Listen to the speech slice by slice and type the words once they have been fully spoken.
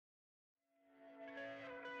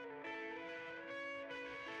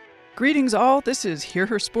Greetings all, this is Hear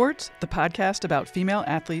Her Sports, the podcast about female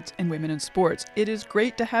athletes and women in sports. It is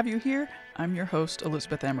great to have you here. I'm your host,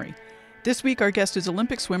 Elizabeth Emery. This week our guest is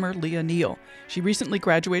Olympic swimmer Leah Neal. She recently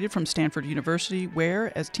graduated from Stanford University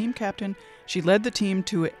where, as team captain, she led the team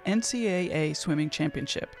to an NCAA swimming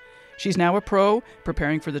championship. She's now a pro,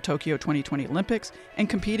 preparing for the Tokyo 2020 Olympics and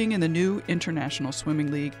competing in the new International Swimming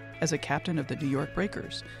League as a captain of the New York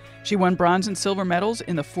Breakers. She won bronze and silver medals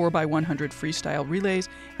in the 4x100 freestyle relays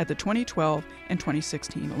at the 2012 and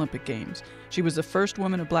 2016 Olympic Games. She was the first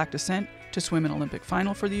woman of Black descent to swim an Olympic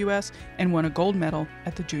final for the U.S. and won a gold medal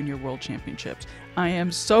at the Junior World Championships. I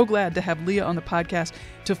am so glad to have Leah on the podcast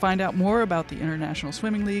to find out more about the International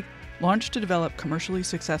Swimming League, launched to develop commercially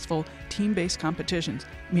successful team-based competitions,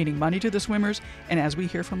 meaning money to the swimmers, and as we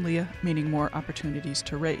hear from Leah, meaning more opportunities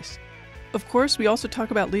to race. Of course, we also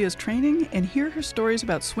talk about Leah's training and hear her stories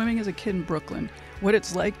about swimming as a kid in Brooklyn, what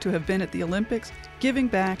it's like to have been at the Olympics, giving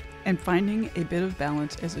back, and finding a bit of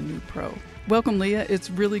balance as a new pro. Welcome, Leah. It's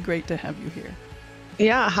really great to have you here.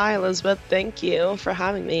 Yeah, hi, Elizabeth. Thank you for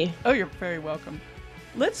having me. Oh, you're very welcome.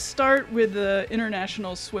 Let's start with the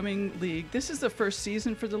International Swimming League. This is the first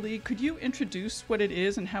season for the league. Could you introduce what it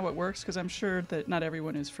is and how it works? Because I'm sure that not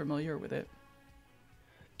everyone is familiar with it.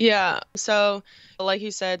 Yeah, so like you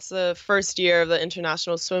said, it's the first year of the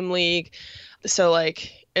International Swim League. So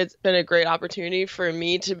it's been a great opportunity for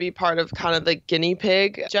me to be part of kind of the guinea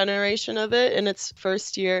pig generation of it in its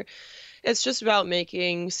first year. It's just about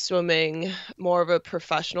making swimming more of a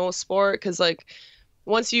professional sport because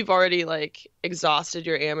once you've already exhausted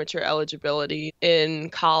your amateur eligibility in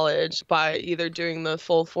college by either doing the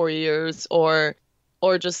full 4 years or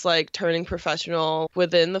just turning professional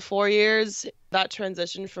within the 4 years, that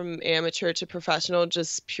transition from amateur to professional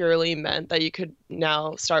just purely meant that you could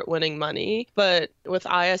now start winning money. But with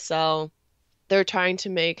ISL, they're trying to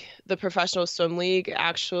make the professional swim league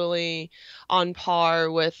actually on par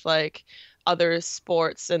with other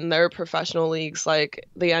sports in their professional leagues like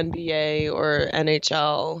the NBA or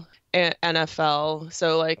NHL and NFL.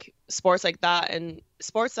 So sports like that and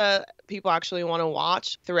sports that people actually want to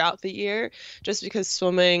watch throughout the year, just because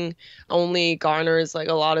swimming only garners a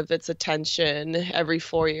lot of its attention every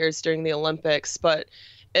 4 years during the Olympics. But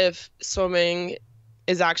if swimming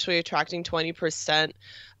is actually attracting 20%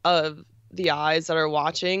 of the eyes that are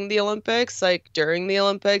watching the Olympics, during the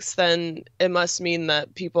Olympics, then it must mean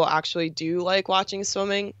that people actually do like watching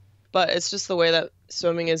swimming. But it's just the way that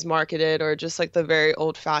swimming is marketed, or just the very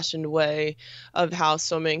old-fashioned way of how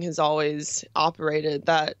swimming has always operated,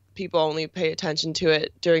 that people only pay attention to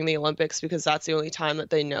it during the Olympics because that's the only time that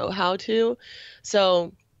they know how to.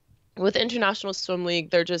 So with International Swim League,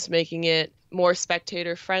 they're just making it more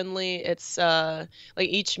spectator friendly. It's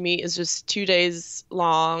each meet is just 2 days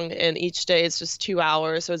long and each day is just 2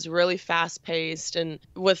 hours. So it's really fast paced. And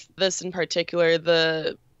with this in particular,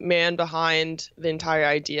 the man behind the entire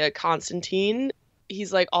idea, Constantine,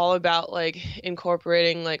 he's all about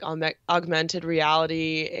incorporating augmented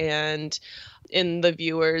reality and in the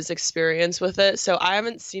viewer's experience with it. So I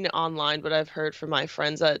haven't seen it online, but I've heard from my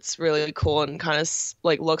friends that it's really cool and kind of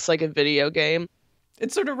looks like a video game.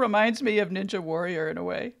 It sort of reminds me of Ninja Warrior in a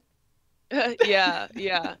way.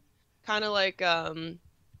 Yeah. Kind of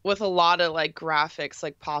with a lot of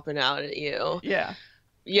graphics popping out at you. Yeah.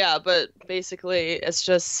 Yeah, but basically it's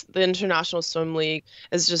just the International Swim League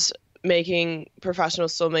is just making professional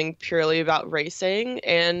swimming purely about racing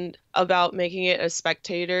and about making it a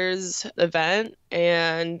spectator's event,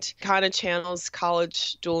 and kind of channels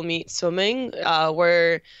college dual meet swimming,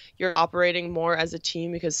 where you're operating more as a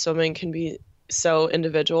team because swimming can be so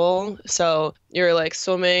individual. So you're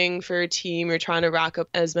swimming for your team, you're trying to rack up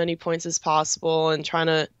as many points as possible and trying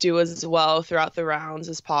to do as well throughout the rounds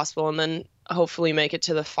as possible, and then hopefully make it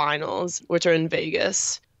to the finals, which are in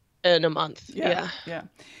Vegas in a month. Yeah.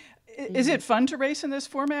 Is it fun to race in this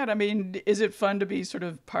format? I mean, is it fun to be sort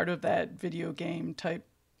of part of that video game type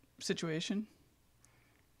situation?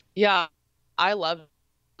 Yeah, I love it.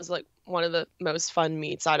 It was one of the most fun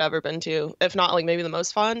meets I'd ever been to, if not maybe the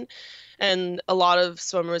most fun. And a lot of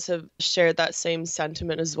swimmers have shared that same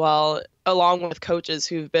sentiment as well, along with coaches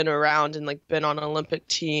who've been around and been on Olympic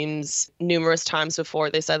teams numerous times before.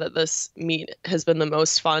 They said that this meet has been the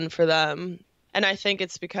most fun for them. And I think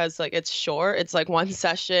it's because it's short. It's one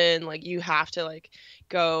session. You have to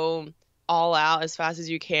go all out as fast as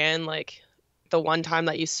you can. The one time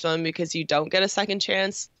that you swim, because you don't get a second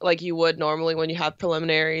chance like you would normally when you have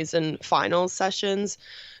preliminaries and finals sessions.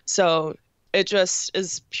 So it just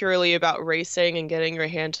is purely about racing and getting your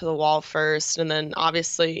hand to the wall first. And then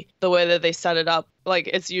obviously the way that they set it up Like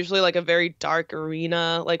it's usually like a very dark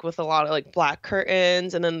arena, like with a lot of like black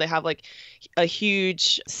curtains, and then they have like a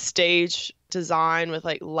huge stage design with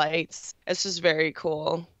like lights. It's just very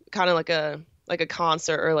cool. Kind of like a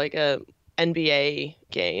concert or like a NBA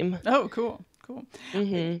game. Oh, cool, cool.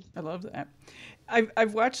 Hmm. I love that.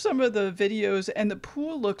 I've watched some of the videos, and the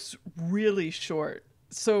pool looks really short.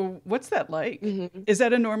 So, what's that like? Hmm. Is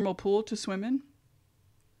that a normal pool to swim in?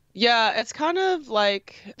 Yeah, it's kind of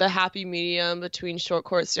like the happy medium between short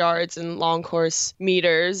course yards and long course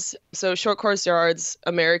meters. So short course yards,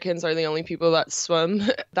 Americans are the only people that swim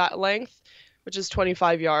that length, which is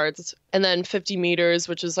 25 yards. And then 50 meters,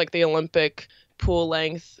 which is like the Olympic pool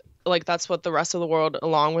length. Like that's what the rest of the world,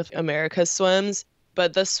 along with America, swims.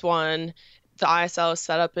 But this one, the ISL is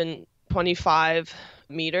set up in 25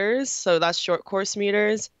 meters. So that's short course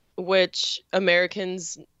meters, which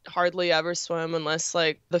Americans hardly ever swim unless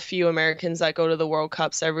like the few Americans that go to the World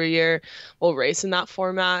Cups every year will race in that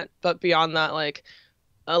format. But beyond that, like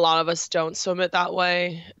a lot of us don't swim it that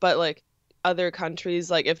way. But like other countries,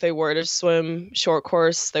 like if they were to swim short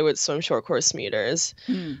course, they would swim short course meters.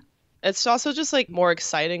 Hmm. It's also just like more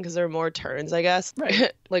exciting because there are more turns, I guess,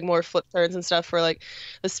 Right. like more flip turns and stuff for like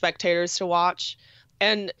the spectators to watch.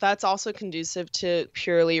 And that's also conducive to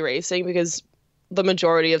purely racing because the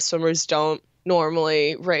majority of swimmers don't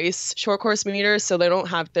normally race short course meters, so they don't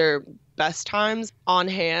have their best times on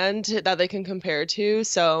hand that they can compare to.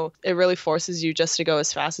 So it really forces you just to go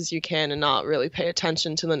as fast as you can and not really pay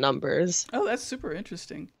attention to the numbers. Oh, that's super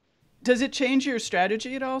interesting. Does it change your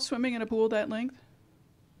strategy at all swimming in a pool that length?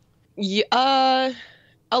 Yeah,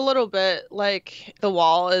 a little bit. Like the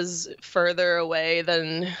wall is further away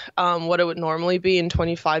than what it would normally be in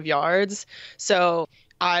 25 yards. So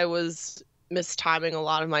I was mistiming a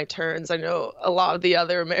lot of my turns. I know a lot of the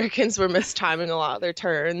other Americans were mistiming a lot of their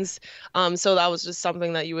turns. So that was just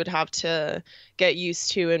something that you would have to get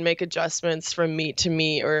used to and make adjustments from meet to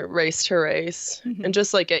meet or race to race Hmm. and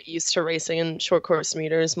just like get used to racing in short course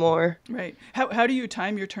meters more. Right. How do you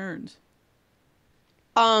time your turns?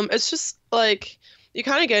 It's just like you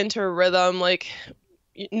kind of get into a rhythm. Like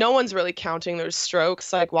no one's really counting their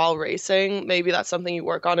strokes like while racing. Maybe that's something you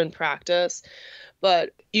work on in practice,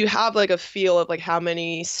 but you have like a feel of like how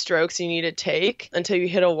many strokes you need to take until you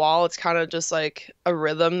hit a wall. It's kind of just like a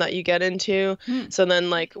rhythm that you get into. Hmm. So then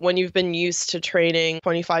like when you've been used to training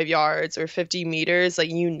 25 yards or 50 meters, like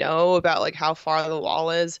you know about like how far the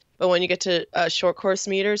wall is. But when you get to short course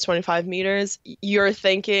meters, 25 meters, you're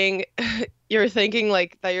thinking you're thinking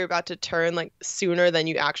like that you're about to turn like sooner than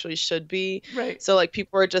you actually should be. Right. So like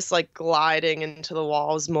people are just like gliding into the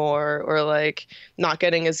walls more or like not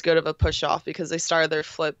getting as good of a push off because they started their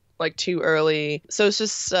flip like too early. So it's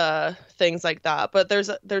just things like that. But there's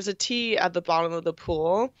a T at the bottom of the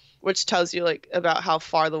pool which tells you like about how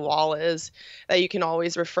far the wall is that you can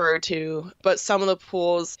always refer to. But some of the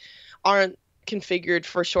pools aren't configured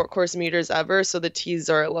for short course meters ever, so the T's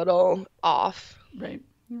are a little off. Right.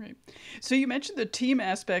 Right. So you mentioned the team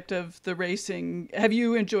aspect of the racing. Have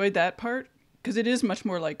you enjoyed that part? Because it is much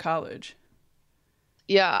more like college.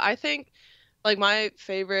 Yeah, I think like my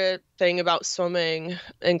favorite thing about swimming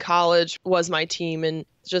in college was my team and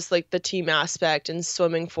just like the team aspect and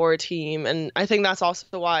swimming for a team. And I think that's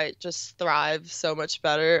also why it just thrives so much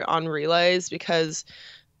better on relays because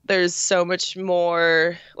there's so much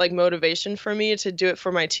more like motivation for me to do it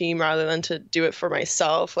for my team rather than to do it for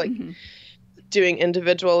myself, like Hmm. doing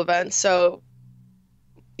individual events. So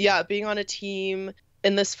yeah, being on a team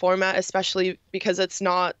in this format, especially because it's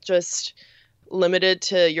not just limited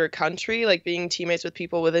to your country, like being teammates with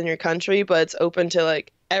people within your country, but it's open to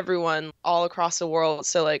like everyone all across the world.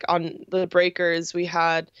 So like on the breakers, we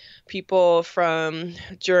had people from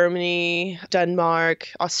Germany, Denmark,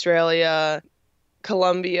 Australia,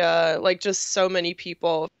 Colombia, like just so many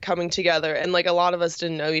people coming together. And like a lot of us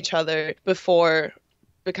didn't know each other before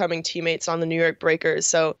becoming teammates on the New York Breakers.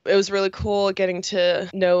 So it was really cool getting to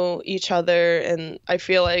know each other. And I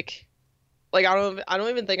feel like I don't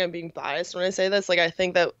even think I'm being biased when I say this. Like I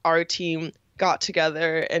think that our team got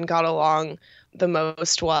together and got along the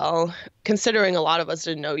most well, considering a lot of us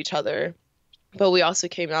didn't know each other. But we also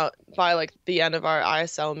came out by like the end of our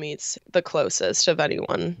ISL meets the closest of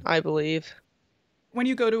anyone, I believe. When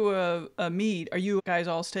you go to a meet, are you guys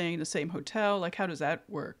all staying in the same hotel? Like, how does that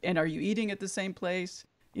work? And are you eating at the same place?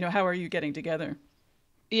 How are you getting together?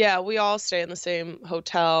 Yeah, we all stay in the same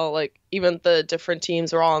hotel. Like even the different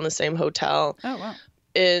teams were all in the same hotel Oh, wow.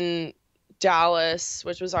 in Dallas,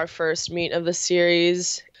 which was our first meet of the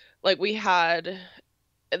series. Like we had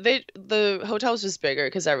the hotel was just bigger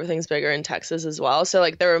because everything's bigger in Texas as well. So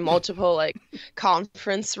like there were multiple like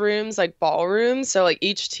conference rooms, like ballrooms. So like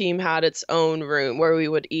each team had its own room where we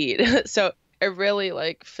would eat. So it really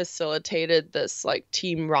like facilitated this like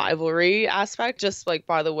team rivalry aspect. Just like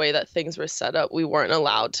by the way that things were set up, we weren't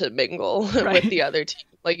allowed to mingle with Right. the other team.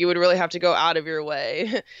 Like you would really have to go out of your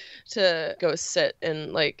way to go sit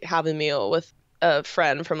and like have a meal with a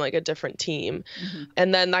friend from like a different team. Hmm.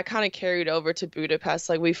 And then that kind of carried over to Budapest.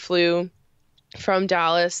 Like we flew from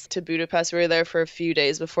Dallas to Budapest. We were there for a few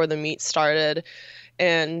days before the meet started.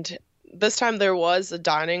 And this time there was a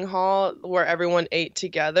dining hall where everyone ate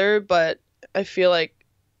together, but I feel like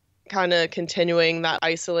kind of continuing that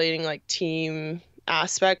isolating like team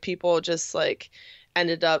aspect, people just like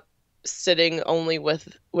ended up sitting only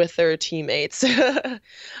with their teammates,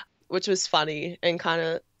 which was funny and kind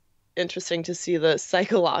of interesting to see the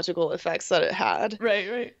psychological effects that it had. Right,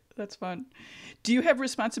 right. That's fun. Do you have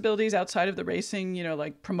responsibilities outside of the racing,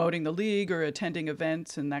 like promoting the league or attending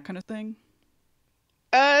events and that kind of thing?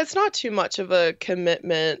 It's not too much of a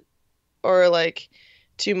commitment or like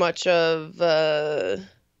too much of a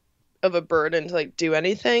burden to like do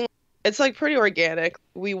anything. It's like pretty organic.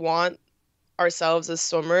 We want ourselves as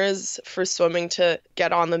swimmers for swimming to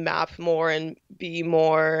get on the map more and be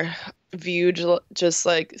more viewed just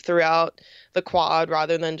like throughout the quad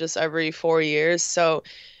rather than just every 4 years. So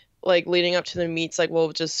like leading up to the meets, like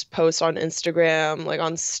we'll just post on Instagram, like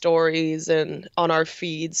on stories and on our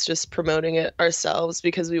feeds, just promoting it ourselves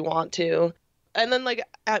because we want to. And then like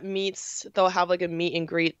at meets, they'll have like a meet and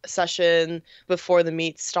greet session before the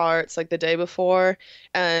meet starts, like the day before,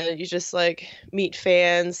 and you just like meet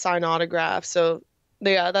fans, sign autographs. So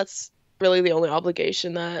yeah, that's really the only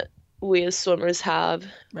obligation that we as swimmers have.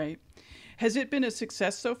 Right. Has it been a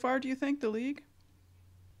success so far, do you think, the league?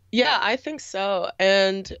 Yeah, I think so.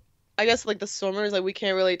 And I guess like the swimmers, like we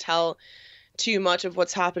can't really tell too much of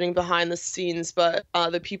what's happening behind the scenes, but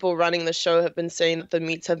the people running the show have been saying that the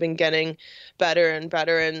meets have been getting better and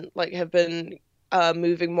better and like have been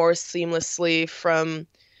moving more seamlessly from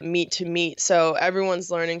meet to meet. So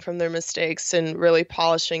everyone's learning from their mistakes and really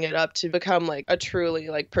polishing it up to become like a truly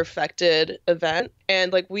like perfected event.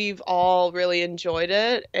 And like we've all really enjoyed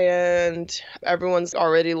it and everyone's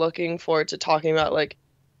already looking forward to talking about like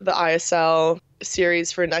the ISL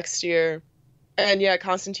series for next year. And yeah,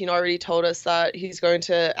 Constantine already told us that he's going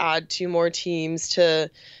to add two more teams to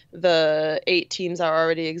the 8 teams that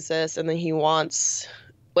already exist. And then he wants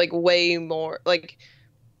like way more, like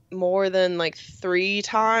more than like 3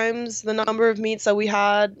 times the number of meets that we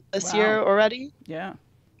had this year Wow. already. Yeah.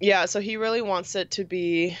 Yeah, so he really wants it to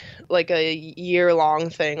be like a year-long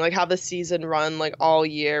thing, like have the season run like all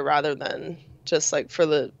year rather than just like for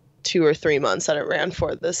the 2 or 3 months that it ran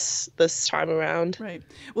for this time around. Right.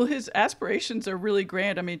 Well, his aspirations are really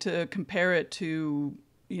grand. I mean, to compare it to,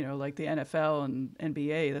 like the NFL and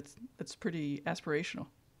NBA, that's pretty aspirational.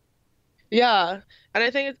 Yeah, and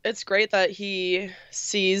I think it's great that he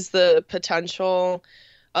sees the potential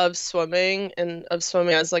of swimming and of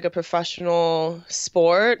swimming as like a professional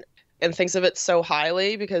sport and thinks of it so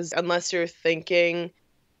highly because unless you're thinking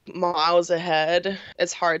miles ahead,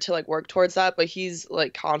 it's hard to like work towards that. But he's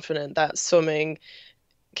like confident that swimming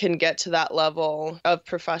can get to that level of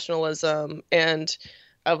professionalism and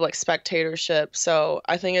of like spectatorship. So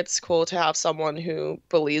I think it's cool to have someone who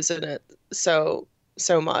believes in it so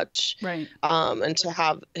much, Right. and to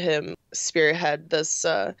have him spearhead this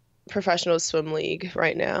professional swim league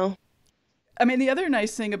right now. I mean, the other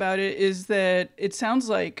nice thing about it is that it sounds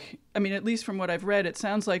like, I mean, at least from what I've read, it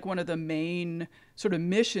sounds like one of the main sort of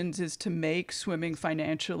missions is to make swimming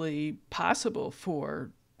financially possible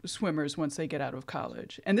for swimmers once they get out of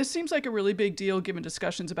college. And this seems like a really big deal given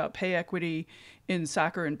discussions about pay equity in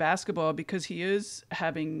soccer and basketball because he is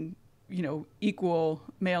having, equal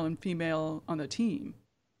male and female on the team.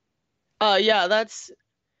 Yeah, that's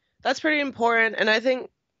pretty important, and I think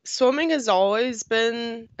swimming has always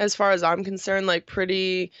been, as far as I'm concerned, like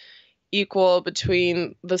pretty equal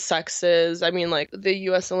between the sexes. I mean, like the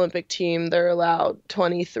US Olympic team, they're allowed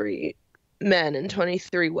 23 men and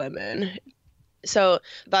 23 women. So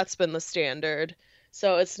that's been the standard.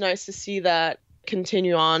 So it's nice to see that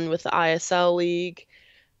continue on with the ISL league.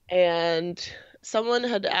 And someone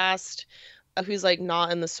had asked, who's like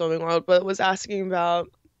not in the swimming world, but was asking about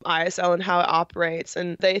ISL and how it operates.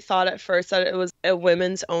 And they thought at first that it was a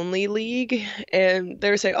women's only league. And they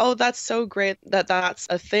were saying, oh, that's so great that that's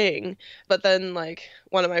a thing. But then, like,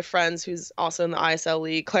 one of my friends who's also in the ISL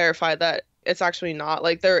league clarified that it's actually not.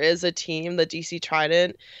 Like, there is a team, the DC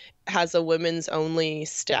Trident has a women's only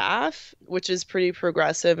staff, which is pretty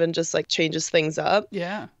progressive and just like changes things up.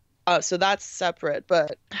 Yeah. So that's separate,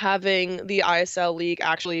 but having the ISL league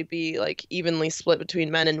actually be like evenly split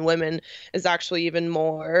between men and women is actually even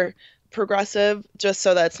more progressive, just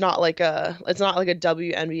so that it's not like a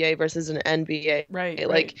WNBA versus an Right, NBA. right,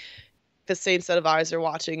 Like the same set of eyes are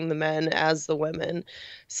watching the men as the women.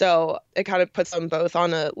 So it kind of puts them both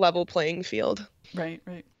on a level playing field. right,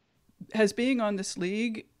 right. Has being on this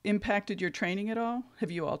league impacted your training at all?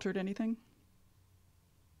 Have you altered anything?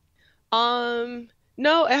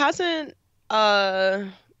 No, uh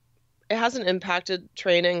it hasn't impacted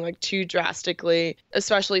training like too drastically,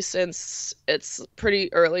 especially since it's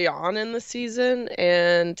pretty early on in the season.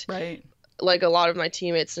 And Right. like a lot of my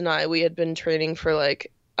teammates and I, we had been training for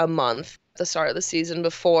like a month at the start of the season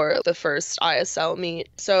before the first ISL meet.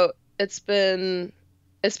 So it's been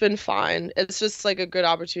fine. It's just like a good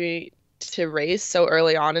opportunity to race so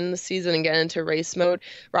early on in the season and get into race mode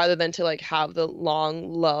rather than to like have the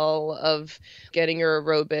long lull of getting your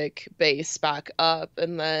aerobic base back up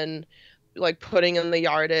and then like putting in the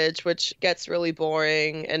yardage, which gets really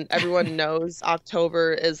boring. And everyone knows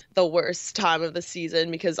October is the worst time of the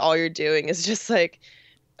season because all you're doing is just like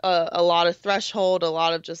a lot of threshold, a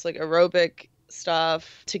lot of just like aerobic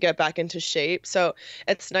stuff to get back into shape. So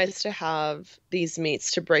it's nice to have these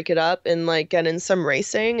meets to break it up and like get in some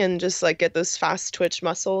racing and just like get those fast twitch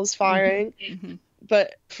muscles Mm-hmm. firing. Mm-hmm.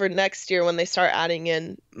 But for next year, when they start adding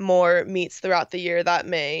in more meets throughout the year, that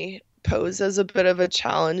may pose as a bit of a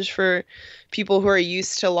challenge for people who are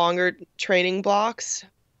used to longer training blocks.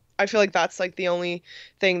 I feel like that's like the only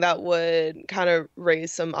thing that would kind of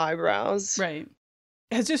raise some eyebrows. Right.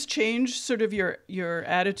 Has this changed sort of your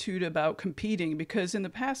attitude about competing? Because in the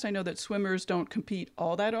past, I know that swimmers don't compete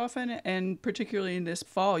all that often, and particularly in this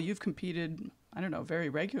fall, you've competed, I don't know, very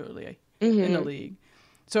regularly in the Hmm. league.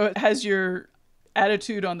 So has your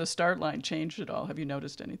attitude on the start line changed at all? Have you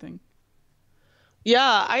noticed anything?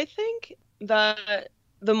 Yeah, I think that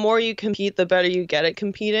the more you compete, the better you get at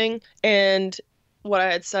competing. And what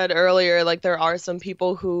I had said earlier, like there are some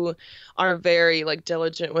people who are very like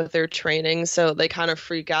diligent with their training, so they kind of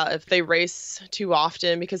freak out if they race too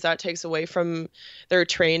often because that takes away from their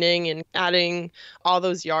training and adding all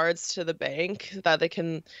those yards to the bank that they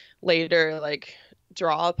can later like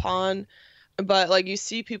draw upon. But like you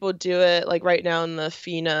see people do it like right now in the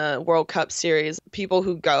FINA World Cup series, people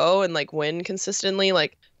who go and like win consistently,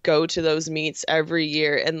 like go to those meets every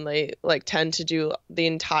year and they like tend to do the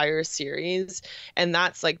entire series. And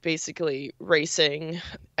that's like basically racing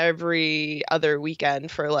every other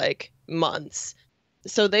weekend for like months.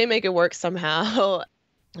 So they make it work somehow.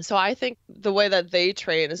 So I think the way that they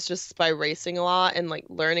train is just by racing a lot and like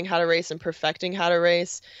learning how to race and perfecting how to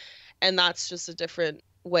race. And that's just a different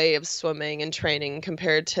way of swimming and training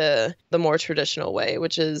compared to the more traditional way,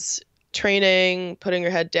 which is training, putting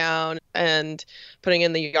your head down and putting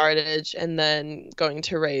in the yardage and then going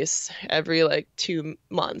to race every like 2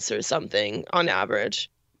 months or something on average.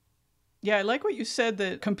 Yeah, I like what you said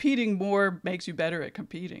that competing more makes you better at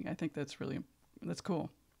competing. I think that's cool.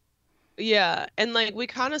 Yeah, and like we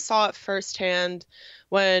kind of saw it firsthand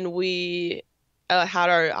when we had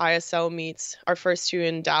our ISL meets, our first two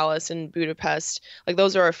in Dallas and Budapest. Like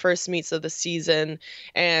those are our first meets of the season,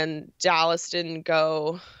 and Dallas didn't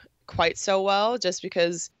go quite so well just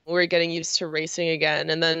because we were getting used to racing again.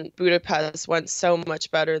 And then Budapest went so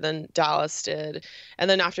much better than Dallas did. And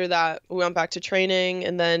then after that, we went back to training,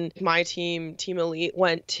 and then my team, Team Elite,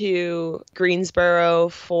 went to Greensboro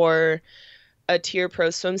for a tier pro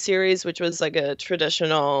swim series, which was like a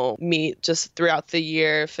traditional meet just throughout the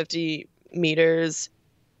year, 50 meters.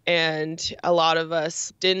 And a lot of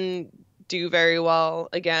us didn't do very well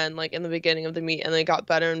again, like in the beginning of the meet, and they got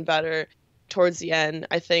better and better towards the end,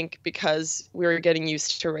 I think, because we were getting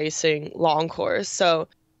used to racing long course. So,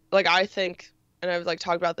 like, I think, and I've like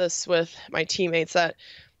talked about this with my teammates, that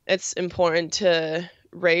it's important to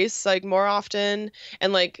race like more often.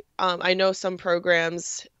 And like, I know some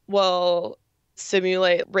programs will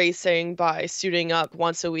simulate racing by suiting up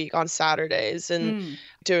once a week on Saturdays and Mm,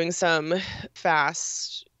 doing some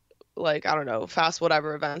fast, like, I don't know, fast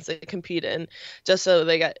whatever events they compete in, just so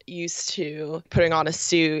they get used to putting on a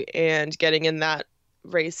suit and getting in that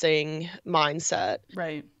racing mindset.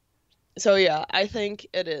 right. So yeah, I think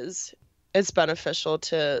it's beneficial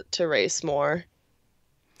to race more.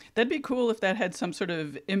 That'd be cool if that had some sort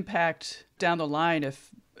of impact down the line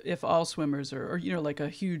if all swimmers or you know like a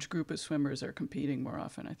huge group of swimmers are competing more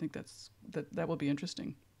often. I think that will be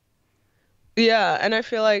interesting. Yeah, and I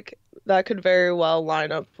feel like that could very well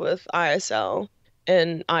line up with ISL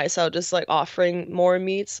and ISL just like offering more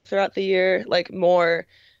meets throughout the year, like more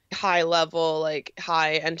high level, like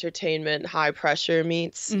high entertainment, high pressure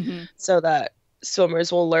meets Hmm. so that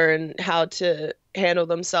swimmers will learn how to handle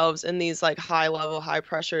themselves in these like high level, high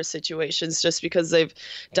pressure situations just because they've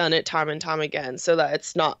done it time and time again, so that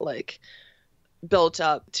it's not like built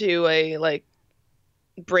up to a like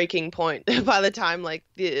breaking point by the time like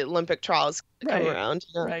the Olympic trials come Right. around.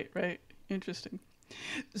 Right. Right. Interesting.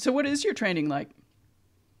 So, what is your training like?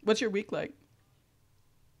 What's your week like?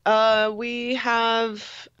 We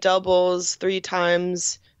have doubles 3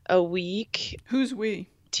 times a week. Who's we?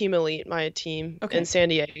 Team Elite, my team in Okay. San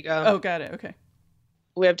Diego. Oh, got it. Okay.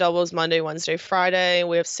 We have doubles Monday, Wednesday, Friday.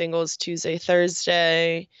 We have singles Tuesday,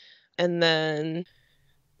 Thursday. And then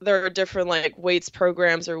there are different like weights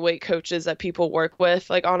programs or weight coaches that people work with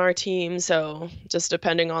like on our team. So just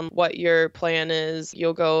depending on what your plan is,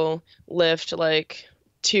 you'll go lift like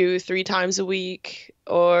 2, 3 times a week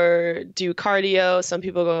or do cardio. Some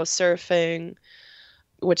people go surfing,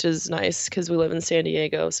 which is nice because we live in San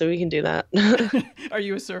Diego, so we can do that. Are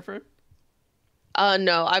you a surfer?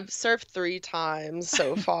 No, I've surfed 3 times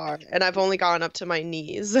so far, and I've only gone up to my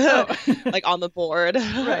knees, Oh, like on the board.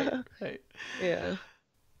 right. Right. Yeah.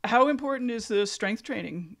 How important is the strength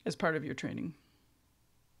training as part of your training?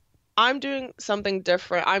 I'm doing something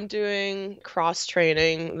different. I'm doing cross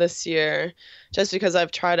training this year just because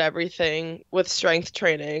I've tried everything with strength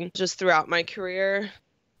training just throughout my career.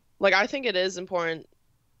 Like, I think it is important,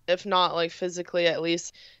 if not like physically, at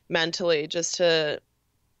least mentally, just to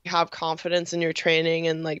have confidence in your training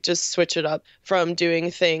and like just switch it up from doing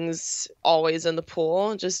things always in the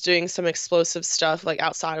pool, just doing some explosive stuff like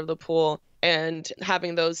outside of the pool and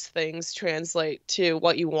having those things translate to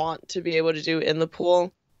what you want to be able to do in the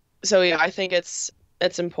pool. So yeah, I think it's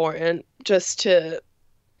important just to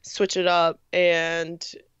switch it up and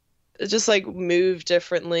just like move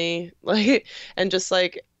differently, like, and just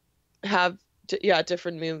like have yeah,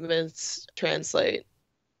 different movements translate.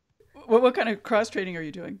 What kind of cross training are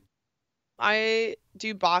you doing? I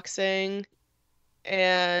do boxing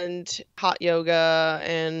and hot yoga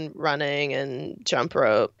and running and jump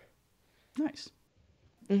rope. Nice.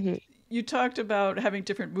 Hmm. You talked about having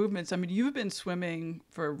different movements. I mean, you've been swimming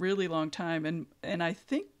for a really long time, and I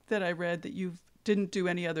think that I read that you didn't do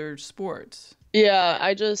any other sports. Yeah,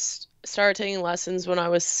 I just started taking lessons when I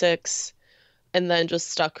was 6 and then just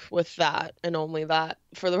stuck with that and only that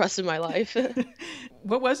for the rest of my life.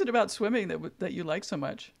 What was it about swimming that you like so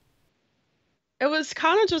much? It was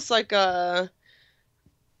kind of just like the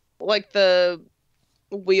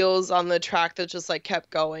wheels on the track that just like kept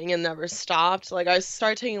going and never stopped. Like I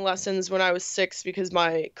started taking lessons when I was 6 because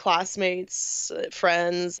my classmates,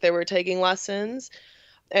 friends, they were taking lessons.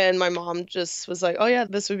 And my mom just was like, "Oh yeah,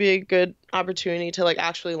 this would be a good opportunity to like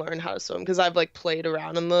actually learn how to swim because I've like played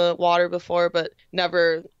around in the water before but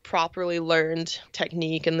never properly learned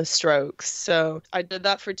technique and the strokes." So, I did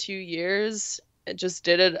that for 2 years. I just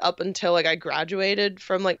did it up until like I graduated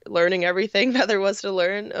from like learning everything that there was to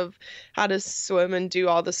learn of how to swim and do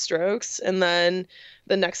all the strokes. And then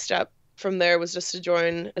the next step from there was just to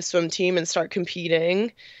join a swim team and start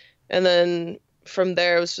competing. And then from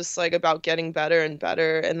there, it was just like about getting better and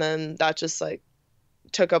better. And then that just like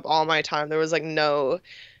took up all my time. There was no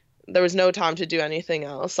time to do anything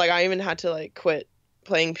else. Like I even had to like quit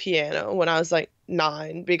playing piano when I was like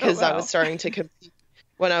 9 Oh, because I was wow. starting to compete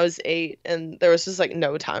when I was 8. And there was just like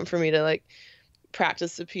no time for me to like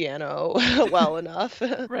practice the piano well enough.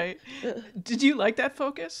 Right. Did you like that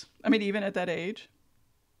focus? I mean, even at that age?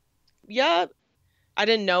 Yeah, I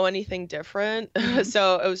didn't know anything different. Hmm.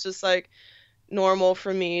 So it was just like normal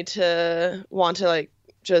for me to want to like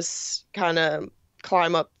just kind of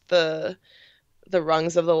climb up the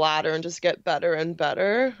rungs of the ladder and just get better and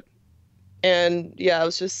better. And yeah, it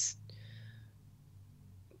was just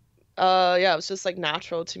like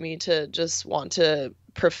natural to me to just want to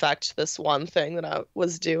perfect this one thing that I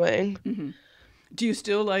was doing. Hmm. Do you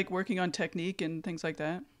still like working on technique and things like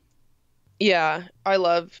that? Yeah, I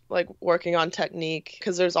love like working on technique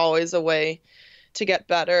because there's always a way to get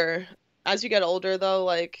better. As you get older though,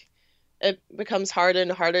 like it becomes harder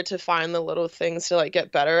and harder to find the little things to like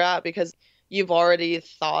get better at because you've already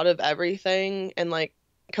thought of everything and like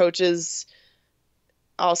coaches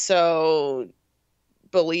also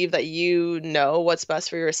believe that you know what's best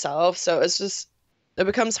for yourself. So it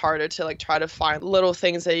becomes harder to like try to find little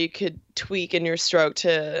things that you could tweak in your stroke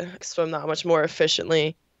to swim that much more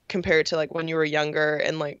efficiently compared to like when you were younger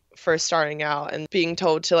and like first starting out and being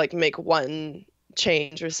told to like make one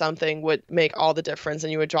change or something would make all the difference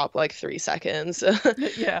and you would drop like 3 seconds.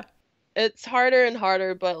 Yeah. It's harder and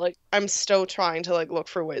harder, but like I'm still trying to like look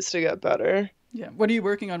for ways to get better. Yeah. What are you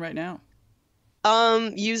working on right now?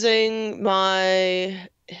 Using my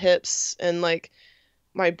hips and like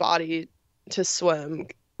my body to swim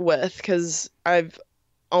with because I've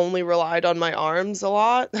only relied on my arms a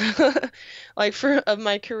lot like for of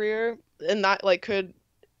my career, and that like could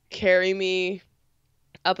carry me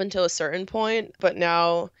up until a certain point, but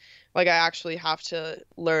now like I actually have to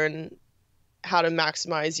learn how to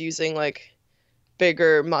maximize using like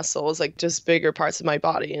bigger muscles, like just bigger parts of my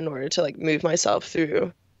body in order to like move myself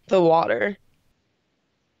through the water.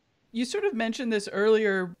 You sort of mentioned this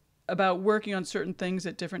earlier about working on certain things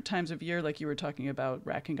at different times of year, like you were talking about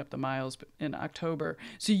racking up the miles in October.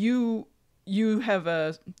 So you have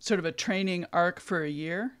a sort of a training arc for a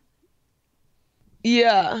year.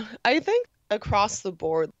 Yeah, I think across the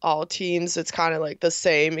board, all teams, it's kind of like the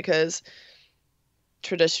same because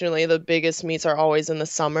traditionally the biggest meets are always in the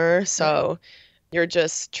summer. Right. So you're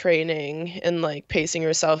just training and like pacing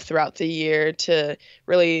yourself throughout the year to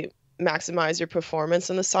really maximize your performance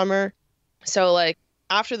in the summer. So like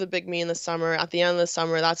after the big meet in the summer, at the end of the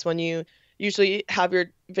summer, that's when you usually have your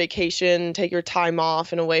vacation, take your time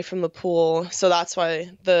off and away from the pool. So that's why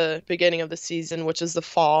the beginning of the season, which is the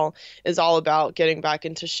fall, is all about getting back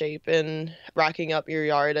into shape and racking up your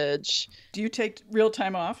yardage. Do you take real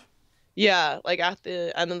time off? Yeah, like at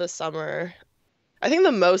the end of the summer, I think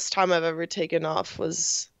the most time I've ever taken off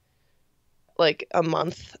was like a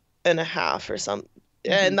month and a half or something.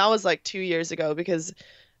 Mm-hmm. And that was like 2 years ago because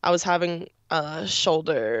I was having a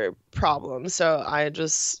shoulder problem. So I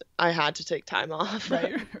had to take time off.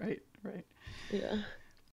 Right, right, right. Yeah.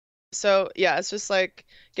 So yeah, it's just like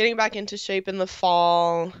getting back into shape in the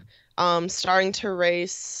fall, starting to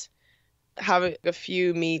race, having a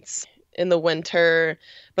few meets in the winter,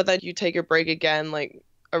 but then you take your break again like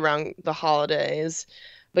around the holidays.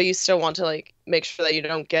 But you still want to like make sure that you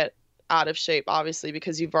don't get out of shape, obviously,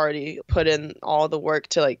 because you've already put in all the work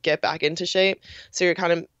to like get back into shape. So you're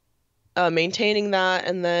kind of maintaining that.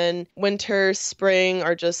 And then winter, spring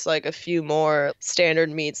are just like a few more standard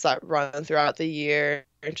meets that run throughout the year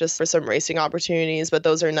just for some racing opportunities, but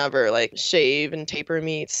those are never like shave and taper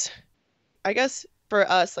meets. I guess for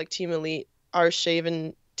us, like Team Elite, our shave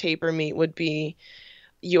and taper meet would be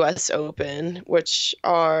US Open, which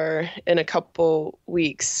are in a couple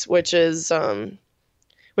weeks, which is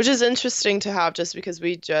interesting to have just because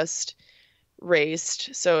we just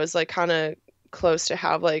raced. So it's like kind of close to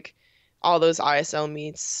have like all those ISL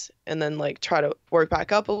meets and then like try to work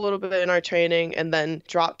back up a little bit in our training and then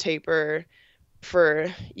drop taper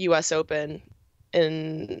for US Open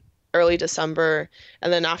in early December.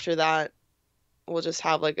 And then after that, we'll just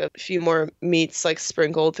have like a few more meets like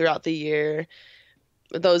sprinkled throughout the year.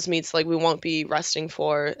 Those meets like we won't be resting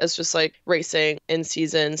for. It's just like racing in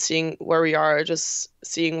season, seeing where we are, just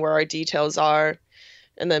seeing where our details are,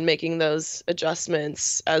 and then making those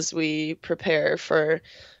adjustments as we prepare for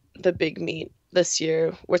the big meet this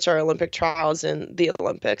year, which are Olympic trials and the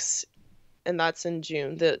Olympics. And that's in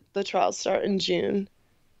June. The trials start in June.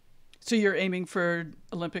 So you're aiming for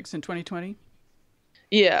Olympics in 2020?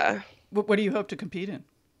 Yeah. What do you hope to compete in?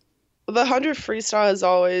 The 100 freestyle has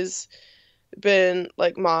always been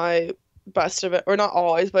like my best event, or not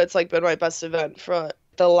always, but it's like been my best event for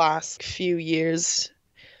the last few years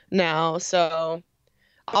now. So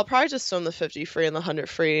I'll probably just swim the 50 free and the 100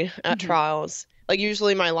 free at Mm-hmm. trials. Like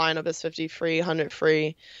usually my lineup is 50 free, 100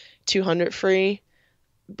 free, 200 free.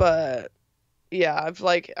 But yeah,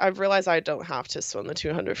 I've realized I don't have to swim the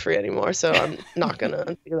 200 free anymore, so I'm not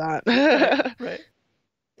gonna do Right, that. right.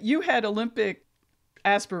 You had Olympic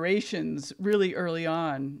aspirations really early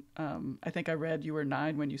on. I think I read you were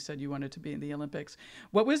 9 when you said you wanted to be in the Olympics.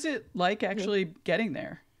 What was it like actually getting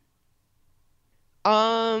there?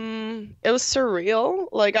 It was surreal.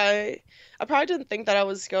 Like I probably didn't think that I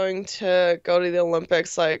was going to go to the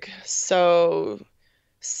Olympics like so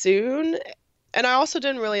soon. And I also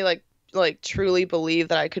didn't really like truly believe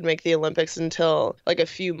that I could make the Olympics until like a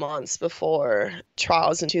few months before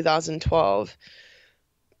trials in 2012.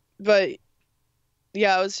 But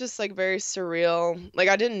yeah, it was just like very surreal. Like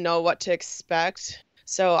I didn't know what to expect.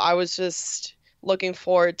 So I was just looking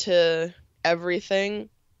forward to everything,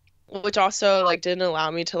 which also like didn't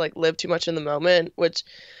allow me to like live too much in the moment, which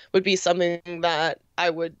would be something that I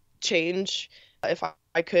would change if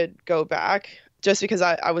I could go back. Just because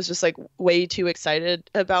I was just like way too excited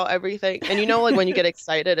about everything. And you know, like when you get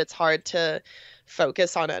excited, it's hard to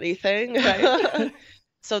focus on anything. Right.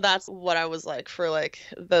 So that's what I was like for like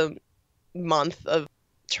the month of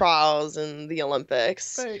trials and the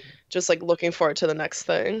Olympics, Right. just like looking forward to the next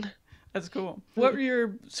thing. That's cool. What were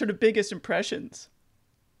your sort of biggest impressions?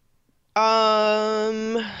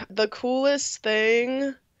 The coolest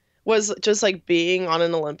thing was just like being on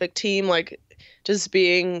an Olympic team, like just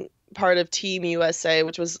being part of Team USA,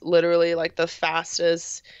 which was literally like the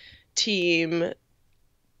fastest team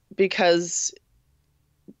because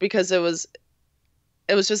it was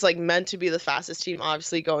just like meant to be the fastest team,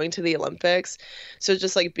 obviously going to the Olympics. So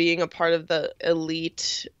just like being a part of the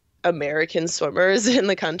elite American swimmers in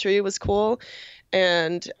the country was cool.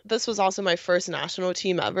 And this was also my first national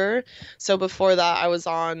team ever. So before that, I was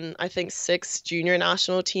on, I think, 6 junior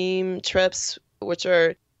national team trips, which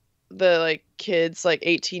are the like kids like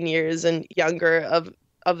 18 years and younger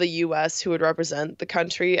of the US who would represent the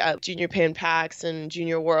country at Junior Pan Pacs and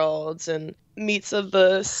Junior Worlds and meets of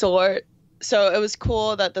the sort. So it was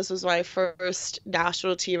cool that this was my first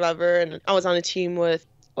national team ever, and I was on a team with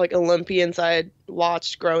like Olympians I had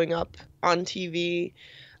watched growing up on TV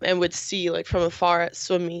and would see like from afar at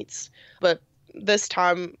swim meets. But this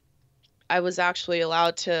time I was actually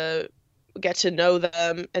allowed to get to know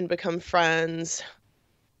them and become friends.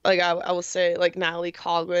 Like I will say like Natalie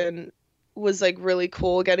Coughlin was like really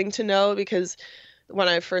cool getting to know because when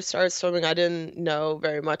I first started swimming, I didn't know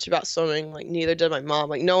very much about swimming. Like neither did my mom.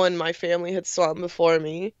 Like no one in my family had swum before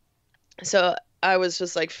me. So I was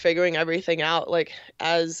just like figuring everything out like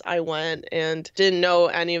as I went and didn't know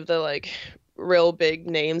any of the like real big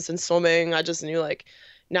names in swimming. I just knew like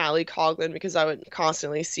Natalie Coughlin because I would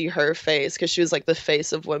constantly see her face because she was like the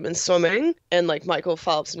face of women's swimming, and like Michael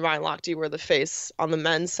Phelps and Ryan Lochte were the face on the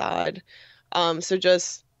men's side. So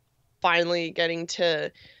just finally getting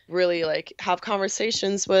to really like have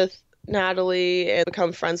conversations with Natalie and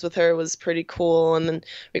become friends with her was pretty cool. And then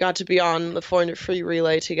we got to be on the 400 free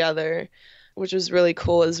relay together, which was really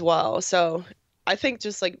cool as well. So I think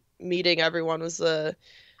just like meeting everyone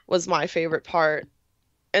was my favorite part.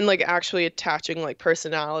 And like actually attaching like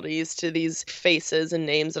personalities to these faces and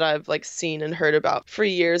names that I've like seen and heard about for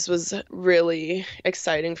years was really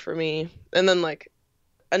exciting for me. And then like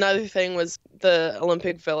another thing was the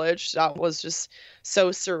Olympic Village. That was just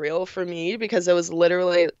so surreal for me because it was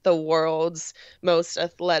literally the world's most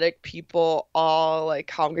athletic people all like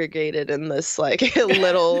congregated in this like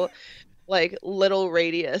little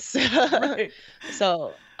radius. Right.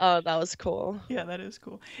 So, that was cool. Yeah, that is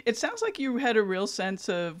cool. It sounds like you had a real sense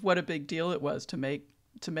of what a big deal it was to make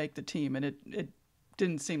the team, and it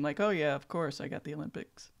didn't seem like, oh yeah, of course I got the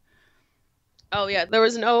Olympics. Oh yeah, there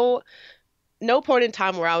was no point in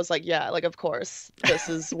time where I was like, yeah, like of course this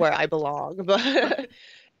is where I belong. But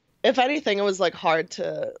if anything, it was like hard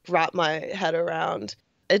to wrap my head around.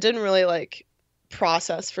 It didn't really like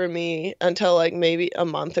process for me until like maybe a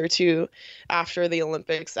month or two after the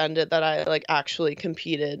Olympics ended that I like actually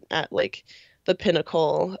competed at like the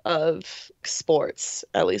pinnacle of sports,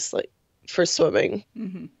 at least like for swimming.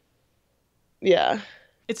 Hmm. Yeah.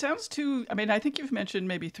 It sounds too. I mean, I think you've mentioned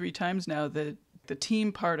maybe 3 times now that the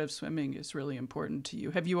team part of swimming is really important to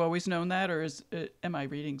you. Have you always known that, or am I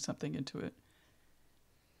reading something into it?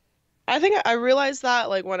 I think I realized that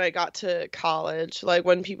like when I got to college, like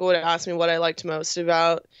when people would ask me what I liked most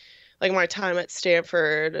about like my time at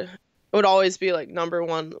Stanford, it would always be like number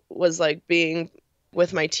one was like being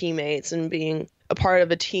with my teammates and being a part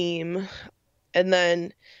of a team. And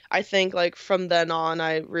then I think like from then on,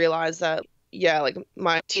 I realized that, yeah, like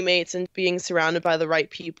my teammates and being surrounded by the right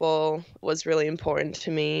people was really important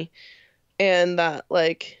to me. And that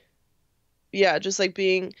like, yeah, just like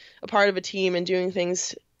being a part of a team and doing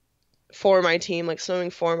things for my team, like swimming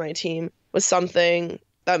for my team, was something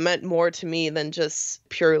that meant more to me than just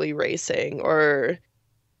purely racing or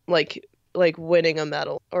like winning a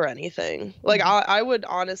medal or anything. Like Hmm. I would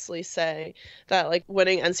honestly say that like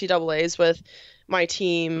winning NCAAs with my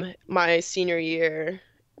team my senior year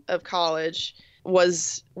of college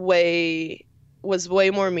was way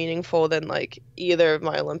more meaningful than like either of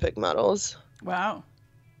my Olympic medals. Wow,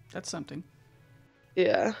 that's something.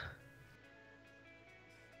 Yeah.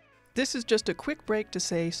 This is just a quick break to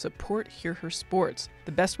say support Hear Her Sports.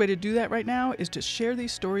 The best way to do that right now is to share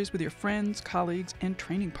these stories with your friends, colleagues, and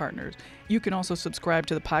training partners. You can also subscribe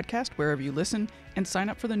to the podcast wherever you listen and sign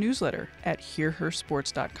up for the newsletter at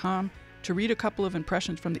hearhersports.com to read a couple of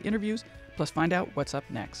impressions from the interviews, plus find out what's up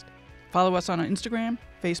next. Follow us on Instagram,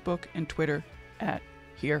 Facebook, and Twitter at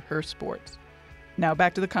Hear Her Sports. Now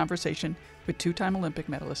back to the conversation with 2-time Olympic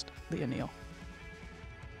medalist Leah Neal.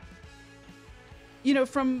 You know,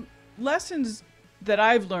 from lessons that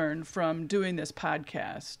I've learned from doing this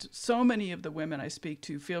podcast, so many of the women I speak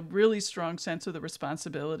to feel really strong sense of the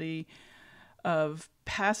responsibility of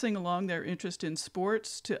passing along their interest in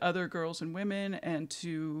sports to other girls and women and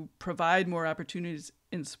to provide more opportunities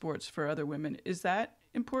in sports for other women. Is that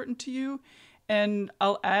important to you? And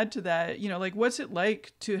I'll add to that, you know, like what's it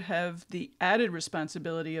like to have the added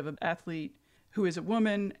responsibility of an athlete who is a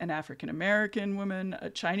woman, an African American woman, a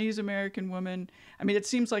Chinese American woman? I mean, it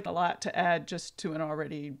seems like a lot to add just to an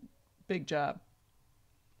already big job.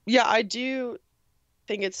 Yeah, I do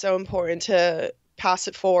think it's so important to pass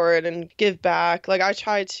it forward and give back. Like I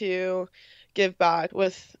try to give back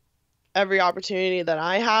with every opportunity that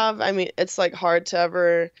I have. I mean, it's like hard to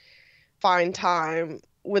ever find time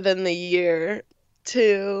within the year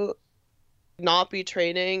to not be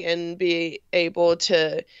training and be able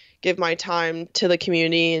to give my time to the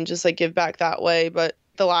community and just like give back that way. But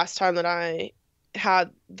the last time that I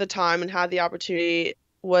had the time and had the opportunity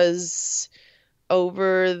was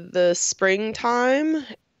over the springtime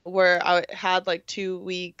where I had like 2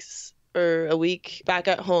 weeks or a week back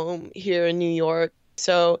at home here in New York.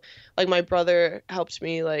 So like my brother helped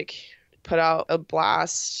me like put out a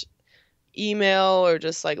blast email or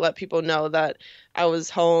just like let people know that I was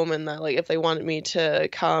home and that like if they wanted me to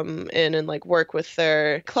come in and like work with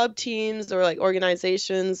their club teams or like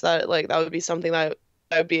organizations that like that would be something that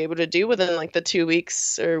I would be able to do within like the 2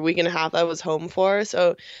 weeks or week and a half I was home for.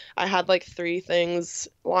 So I had like three things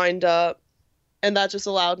lined up and that just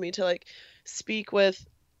allowed me to like speak with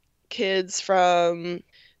kids from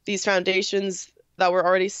these foundations that were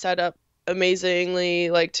already set up amazingly,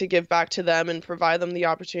 like to give back to them and provide them the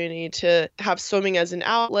opportunity to have swimming as an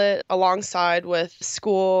outlet alongside with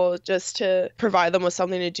school, just to provide them with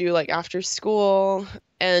something to do like after school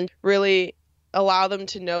and really allow them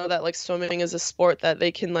to know that like swimming is a sport that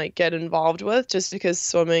they can like get involved with just because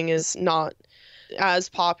swimming is not as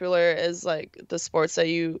popular as like the sports that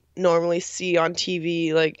you normally see on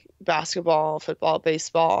TV, like basketball, football,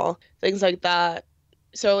 baseball, things like that.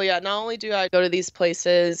 So yeah, not only do I go to these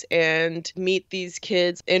places and meet these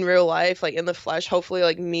kids in real life, like in the flesh, hopefully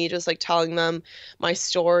like me just like telling them my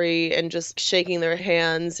story and just shaking their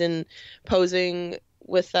hands and posing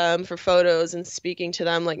with them for photos and speaking to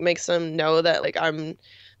them like makes them know that like I'm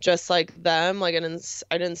just like them. Like I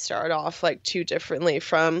didn't start off like too differently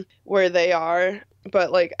from where they are.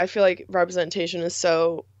 But like I feel like representation is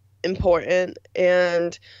so important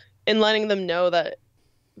and in letting them know that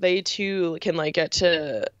they too can like get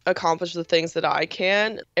to accomplish the things that I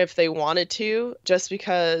can if they wanted to, just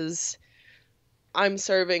because I'm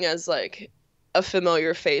serving as like a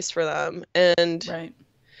familiar face for them. And Right.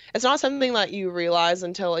 it's not something that you realize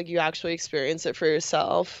until like you actually experience it for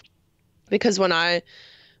yourself. Because when I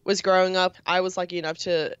was growing up, I was lucky enough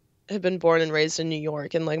to have been born and raised in New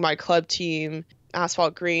York, and like my club team,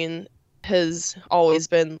 Asphalt Green, has always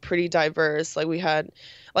been pretty diverse. Like we had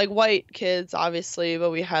like white kids, obviously,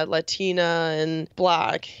 but we had Latina and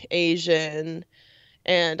Black, Asian,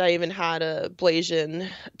 and I even had a Blasian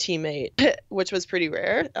teammate, which was pretty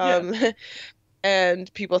rare. Yeah.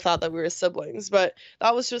 And people thought that we were siblings, but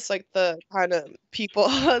that was just like the kind of people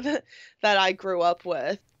that I grew up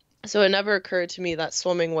with. So it never occurred to me that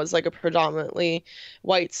swimming was like a predominantly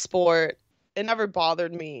white sport. It never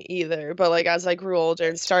bothered me either. But like as I grew older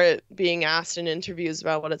and started being asked in interviews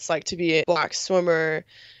about what it's like to be a black swimmer,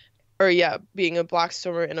 or yeah, being a black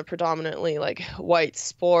swimmer in a predominantly like white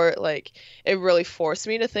sport, like it really forced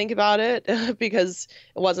me to think about it because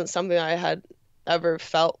it wasn't something I had ever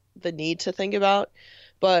felt the need to think about.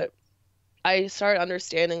 But I started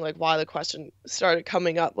understanding like why the question started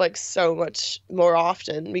coming up like so much more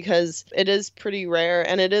often because it is pretty rare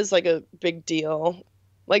and it is like a big deal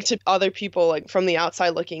like to other people like from the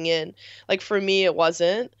outside looking in. Like for me it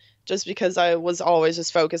wasn't just because I was always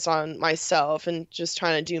just focused on myself and just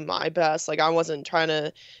trying to do my best. Like I wasn't trying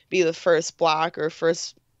to be the first black or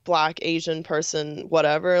first black Asian person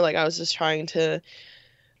whatever. Like I was just trying to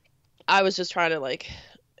like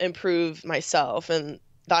improve myself and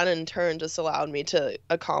that in turn just allowed me to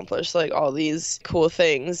accomplish like all these cool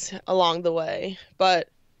things along the way. But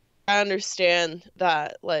I understand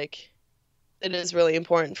that like it is really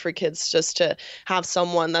important for kids just to have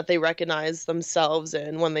someone that they recognize themselves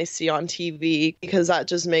in when they see on TV because that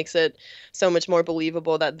just makes it so much more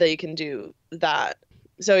believable that they can do that.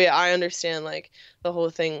 So yeah, I understand like the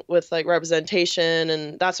whole thing with like representation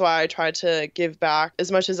and that's why I try to give back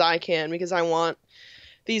as much as I can because I want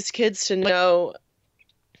these kids to know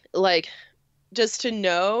like just to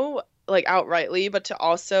know like outrightly, but to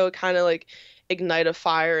also kind of like ignite a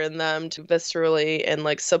fire in them to viscerally and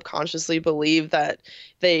like subconsciously believe that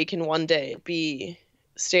they can one day be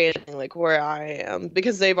standing like where I am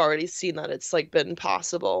because they've already seen that it's like been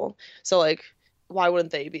possible. So like why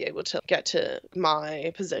wouldn't they be able to get to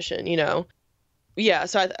my position, you know? Yeah,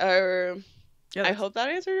 so Yeah. I hope that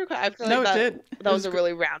answered your question. I feel No, like it did. that was a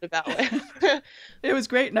really roundabout way. It was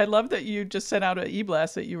great, and I love that you just sent out an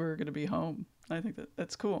e-blast that you were going to be home. I think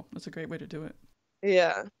that's cool. That's a great way to do it.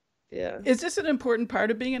 Yeah. Yeah. Is this an important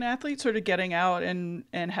part of being an athlete, sort of getting out and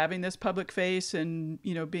having this public face and,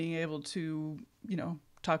 being able to,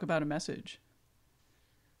 talk about a message?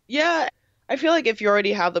 Yeah, I feel like if you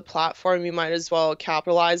already have the platform, you might as well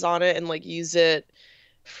capitalize on it and like use it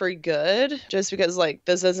for good, just because like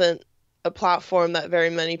this isn't a platform that very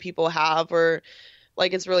many people have, or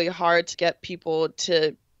like it's really hard to get people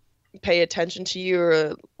to pay attention to you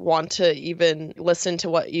or want to even listen to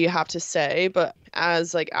what you have to say. But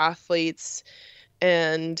as like athletes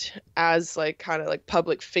and as like kind of like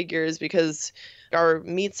public figures, because our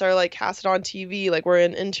meets are like casted on TV, like we're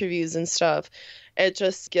in interviews and stuff, it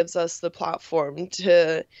just gives us the platform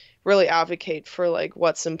to really advocate for like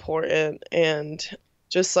what's important and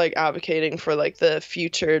just like advocating for like the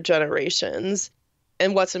future generations.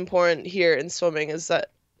 And what's important here in swimming is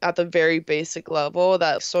that at the very basic level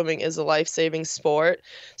that swimming is a life-saving sport.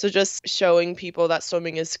 So just showing people that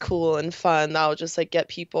swimming is cool and fun, that'll just like get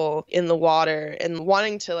people in the water and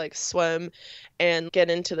wanting to like swim and get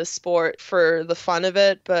into the sport for the fun of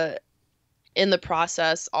it, but in the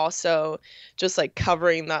process also just like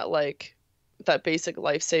covering that basic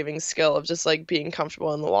life-saving skill of just like being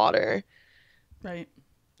comfortable in the water. Right.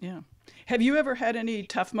 Yeah. Have you ever had any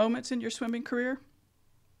tough moments in your swimming career?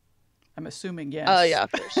 I'm assuming Oh yes. yeah,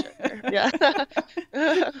 for sure.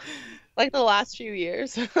 Yeah. Like the last few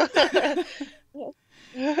years.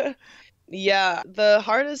 Yeah, the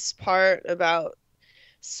hardest part about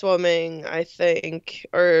swimming, I think,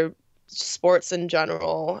 or sports in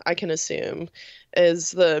general, I can assume,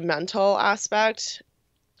 is the mental aspect.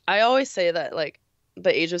 I always say that like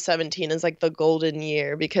the age of 17 is like the golden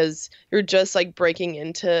year because you're just like breaking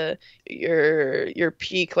into your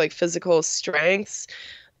peak like physical strengths,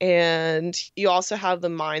 and you also have the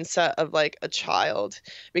mindset of like a child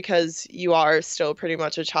because you are still pretty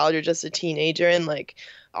much a child. You're just a teenager, and like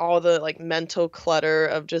all the like mental clutter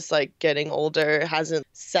of just like getting older hasn't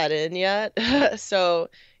set in yet. So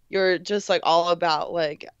you're just like all about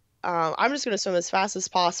like, I'm just gonna swim as fast as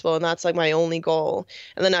possible, and that's like my only goal.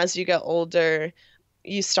 And then as you get older,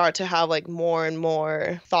 you start to have like more and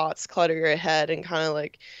more thoughts clutter your head, and kind of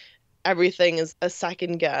like everything is a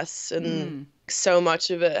second guess, and Mm. so much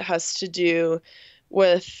of it has to do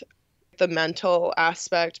with the mental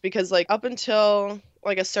aspect because like up until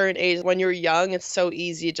like a certain age when you're young, it's so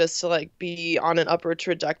easy just to like be on an upward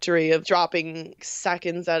trajectory of dropping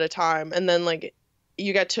seconds at a time, and then like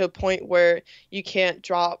you get to a point where you can't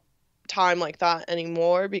drop time like that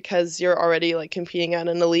anymore because you're already like competing at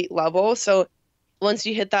an elite level. So once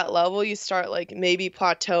you hit that level, you start like maybe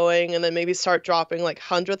plateauing and then maybe start dropping like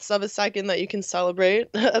hundredths of a second that you can celebrate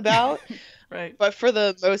about. Right. But for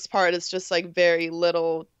the most part, it's just like very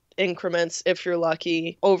little increments if you're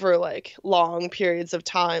lucky over like long periods of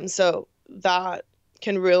time. So that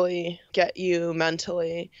can really get you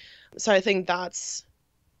mentally. So I think that's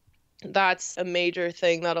a major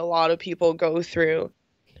thing that a lot of people go through.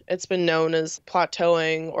 It's been known as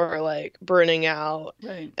plateauing or like burning out.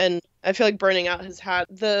 Right. And I feel like burning out has had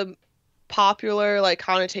the popular like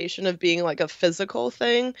connotation of being like a physical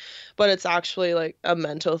thing, but it's actually like a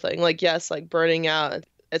mental thing. Like yes, like burning out,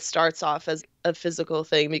 it starts off as a physical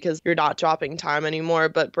thing because you're not dropping time anymore,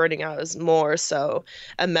 but burning out is more so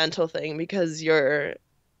a mental thing because you're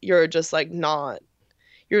just like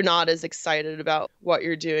you're not as excited about what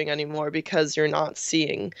you're doing anymore because you're not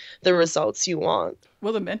seeing the results you want.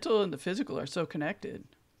 Well, the mental and the physical are so connected.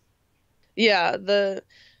 Yeah,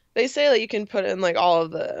 they say that you can put in like all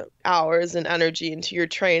of the hours and energy into your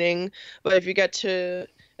training, but if you get to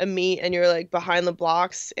a meet and you're like behind the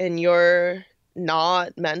blocks and you're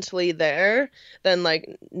not mentally there, then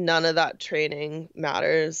like none of that training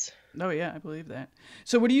matters. Oh, yeah, I believe that.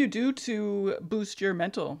 So, what do you do to boost your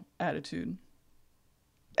mental attitude?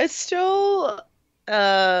 It's still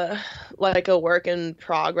like a work in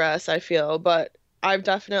progress, I feel, but I've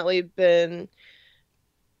definitely been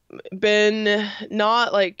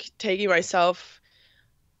not like taking myself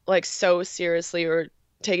like so seriously or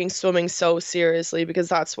taking swimming so seriously because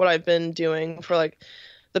that's what I've been doing for like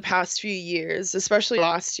the past few years, especially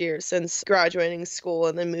last year since graduating school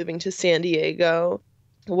and then moving to San Diego,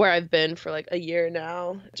 where I've been for like a year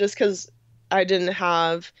now, just because I didn't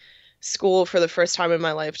have school for the first time in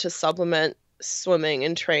my life to supplement swimming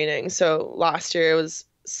and training. So last year it was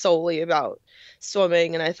solely about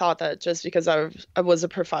swimming, and I thought that just because I was a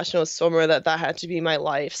professional swimmer that had to be my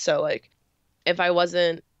life. So like if I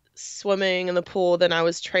wasn't swimming in the pool, then I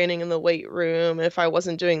was training in the weight room. If I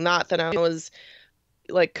wasn't doing that, then I was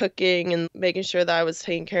like cooking and making sure that I was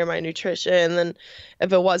taking care of my nutrition. And then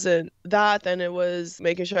if it wasn't that, then it was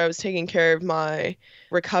making sure I was taking care of my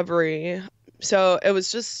recovery. So it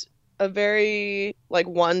was just a very like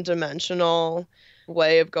one-dimensional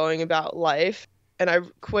way of going about life. And I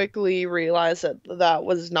quickly realized that that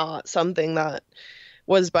was not something that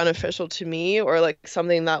was beneficial to me or like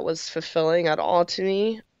something that was fulfilling at all to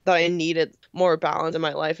me, that I needed more balance in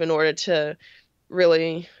my life in order to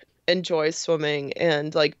really enjoy swimming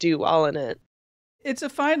and like do well in it. It's a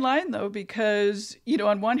fine line, though, because,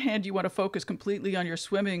 on one hand, you want to focus completely on your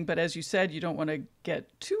swimming, but as you said, you don't want to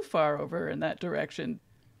get too far over in that direction.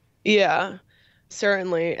 Yeah,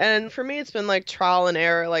 certainly. And for me, it's been like trial and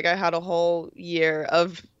error. Like I had a whole year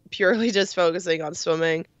of purely just focusing on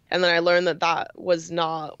swimming. And then I learned that that was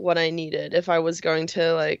not what I needed if I was going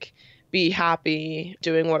to like be happy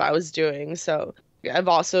doing what I was doing. So I've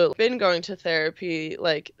also been going to therapy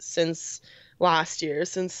like since last year,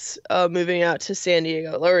 since moving out to San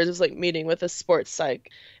Diego, or it was like meeting with a sports psych.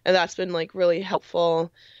 And that's been like really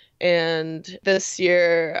helpful. And this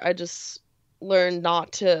year, I just learned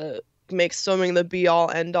not to make swimming the be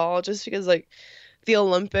all end all just because like the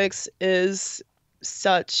Olympics is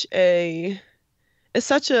such a it's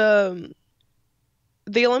such a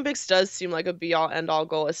the Olympics does seem like a be all end all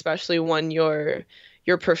goal, especially when your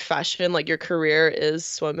profession, like your career is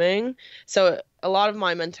swimming. So a lot of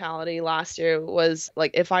my mentality last year was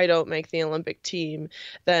like if I don't make the Olympic team,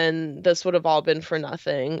 then this would have all been for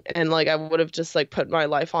nothing. And like I would have just like put my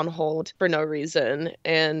life on hold for no reason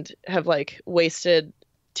and have like wasted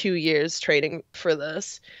 2 years training for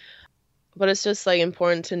this. But it's just like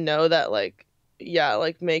important to know that like yeah,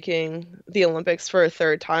 like making the Olympics for a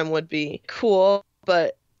third time would be cool,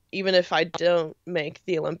 but even if I don't make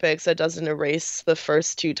the Olympics, that doesn't erase the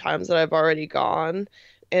first two times that I've already gone.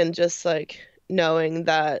 And just like knowing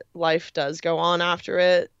that life does go on after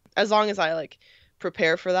it, as long as I like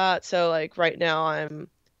prepare for that. So like right now I'm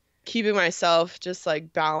keeping myself just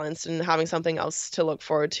like balanced and having something else to look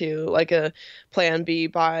forward to, like a plan B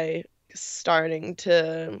by starting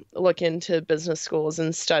to look into business schools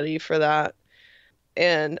and study for that.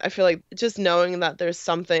 And I feel like just knowing that there's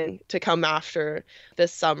something to come after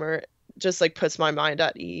this summer just like puts my mind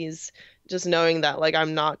at ease. Just knowing that like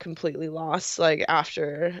I'm not completely lost like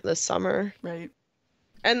after this summer. Right.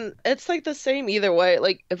 And it's like the same either way.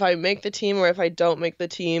 Like if I make the team or if I don't make the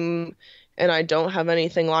team and I don't have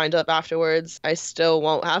anything lined up afterwards, I still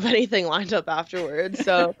won't have anything lined up afterwards.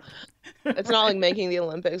 So it's not like Right. making the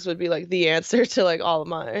Olympics would be like the answer to like all of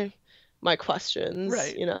my questions,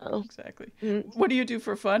 Right. you know. Exactly. Mhm. What do you do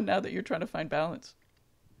for fun now that you're trying to find balance?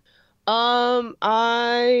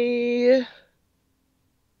 I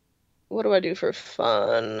what do I do for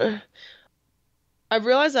fun? I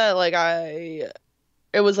realized that like it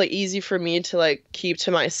was like easy for me to like keep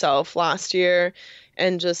to myself last year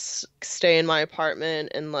and just stay in my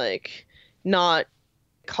apartment and like not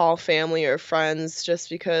call family or friends just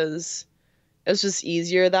because it was just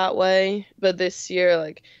easier that way. But this year,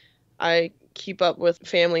 like I keep up with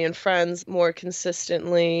family and friends more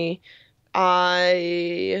consistently.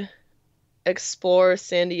 I explore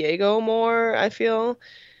San Diego more, I feel.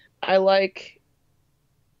 I like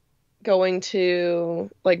going to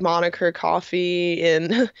like Moniker Coffee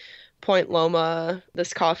in Point Loma,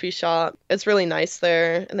 this coffee shop. It's really nice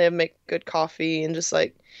there and they make good coffee and just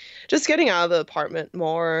getting out of the apartment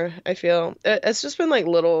more, I feel. It's just been like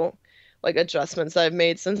little like adjustments that I've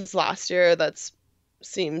made since last year that's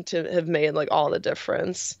seemed to have made like all the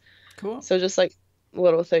difference. Cool. So just like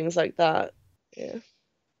little things like that. Yeah.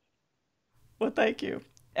 Well, thank you.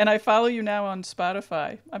 And I follow you now on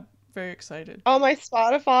Spotify. I'm very excited. Oh, my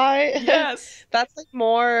Spotify. Yes. That's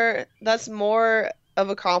more of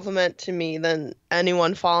a compliment to me than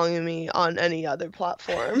anyone following me on any other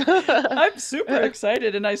platform. I'm super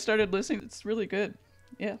excited and I started listening. It's really good.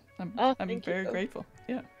 Yeah. I'm Oh, I'm thank you. very grateful.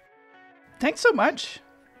 Yeah. Thanks so much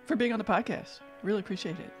for being on the podcast. Really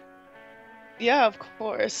appreciate it. Yeah, of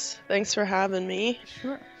course. Thanks for having me.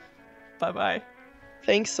 Sure. Bye-bye.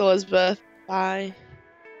 Thanks, Elizabeth. Bye.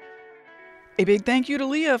 A big thank you to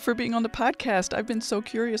Leah for being on the podcast. I've been so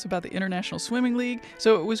curious about the International Swimming League,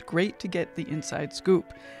 so it was great to get the inside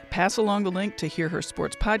scoop. Pass along the link to Hear Her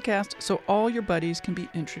Sports podcast so all your buddies can be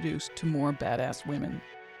introduced to more badass women.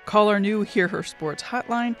 Call our new Hear Her Sports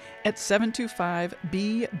hotline at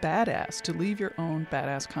 725-BE-BADASS to leave your own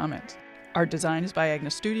badass comments. Our design is by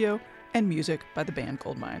Agnes Studio and music by the band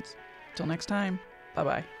Gold Mines. Till next time,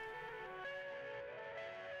 bye-bye.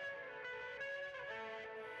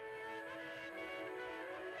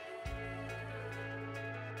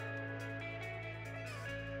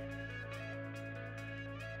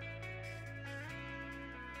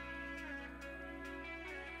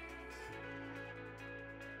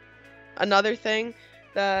 Another thing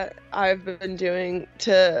that I've been doing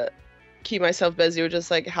to keep myself busy or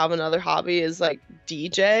just like have another hobby is like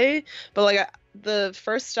DJ. But like the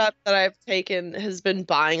first step that I've taken has been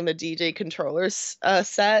buying the DJ controllers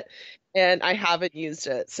set. and I haven't used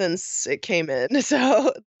it since it came in.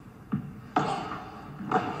 So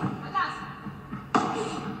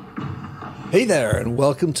Hey there, and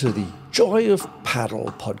welcome to the Joy of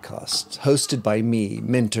Paddle podcast, hosted by me,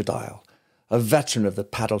 Minter Dial, a veteran of the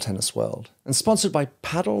paddle tennis world, and sponsored by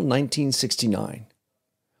Paddle 1969.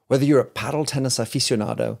 Whether you're a paddle tennis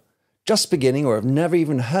aficionado, just beginning, or have never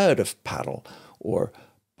even heard of paddle, or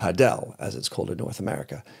padel, as it's called in North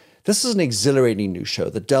America, this is an exhilarating new show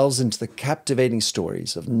that delves into the captivating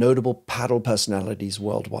stories of notable paddle personalities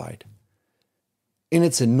worldwide. In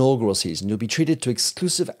its inaugural season, you'll be treated to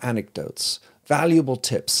exclusive anecdotes, valuable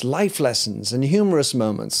tips, life lessons, and humorous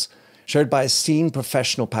moments shared by esteemed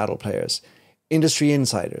professional paddle players, industry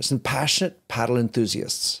insiders, and passionate paddle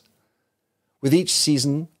enthusiasts. With each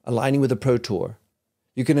season aligning with the Pro Tour,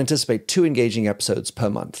 you can anticipate 2 engaging episodes per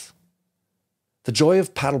month. The Joy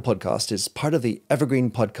of Paddle podcast is part of the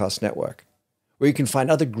Evergreen Podcast network, where you can find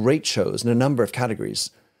other great shows in a number of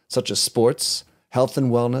categories, such as sports, health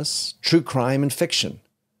and wellness, true crime, and fiction.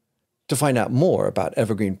 To find out more about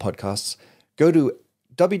Evergreen Podcasts, go to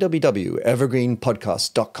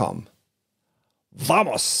www.evergreenpodcast.com.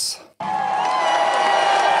 Vamos!